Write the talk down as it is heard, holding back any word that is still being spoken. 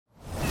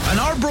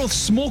Arbroath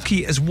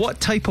smoky is what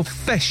type of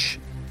fish?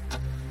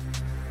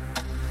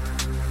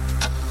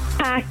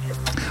 Pass.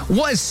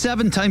 What is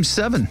 7 times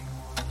 7?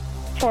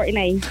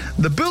 49.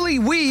 The Bully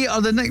Wee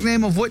are the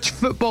nickname of which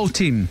football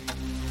team?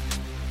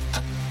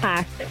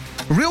 Pass.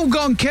 Real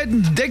Gone Kid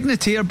and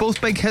Dignity are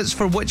both big hits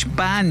for which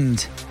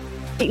band?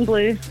 Pink and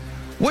blue.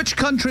 Which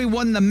country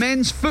won the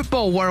Men's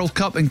Football World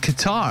Cup in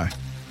Qatar?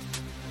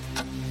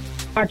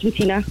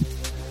 Argentina.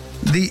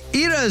 The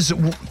Eras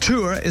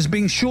tour is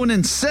being shown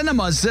in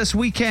cinemas this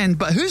weekend,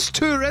 but whose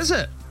tour is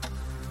it?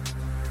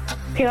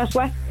 Taylor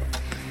Swift.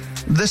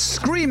 The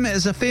Scream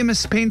is a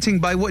famous painting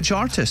by which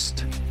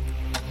artist?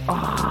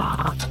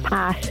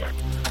 Pass.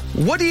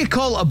 What do you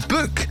call a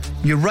book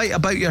you write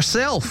about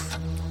yourself?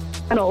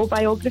 An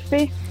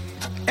autobiography.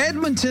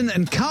 Edmonton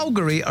and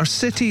Calgary are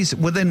cities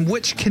within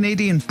which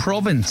Canadian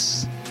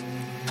province?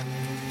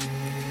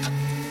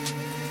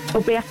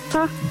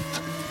 Alberta.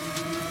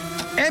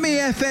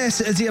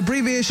 MAFS is the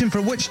abbreviation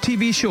for which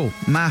TV show?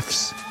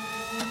 Maths.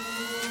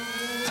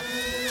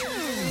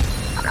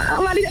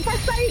 Married at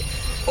First Sight.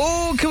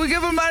 Oh, can we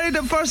give her Married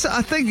at First Sight?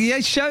 I think, yeah,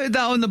 shouted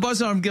that on the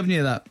buzzer. I'm giving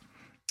you that.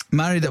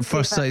 Married at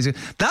First Sight.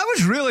 That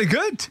was really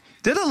good.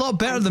 Did a lot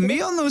better than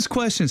me on those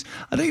questions.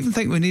 I don't even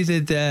think we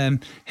needed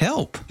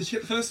help. Did you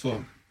get the first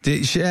one?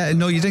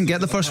 No, you didn't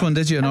get the first one,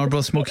 did you? In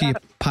Arbroath Smoky, you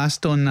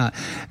passed on that.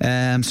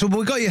 So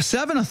we got you a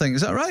 7, I think.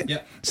 Is that right?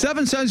 Yeah.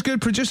 7 sounds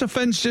good. Producer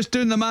Finn's just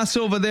doing the maths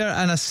over there,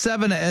 and a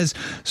 7 it is.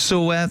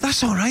 So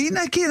that's all right,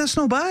 Nicky. That's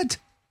not bad.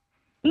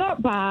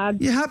 Not bad.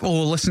 You have?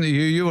 Oh, listen to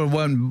you. You were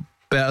one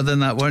better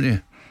than that, weren't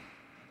you?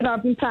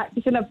 I've been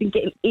practicing. I've been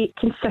getting 8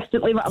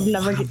 consistently, but I've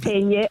never got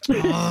 10 yet.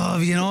 Oh,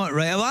 you know what,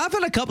 right? Well, I've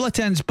had a couple of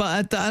 10s,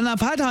 and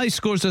I've had high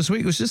scores this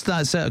week. It was just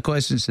that set of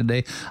questions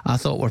today I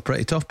thought were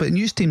pretty tough, but the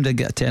news team did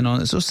get a 10 on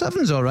it, so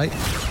 7's all right.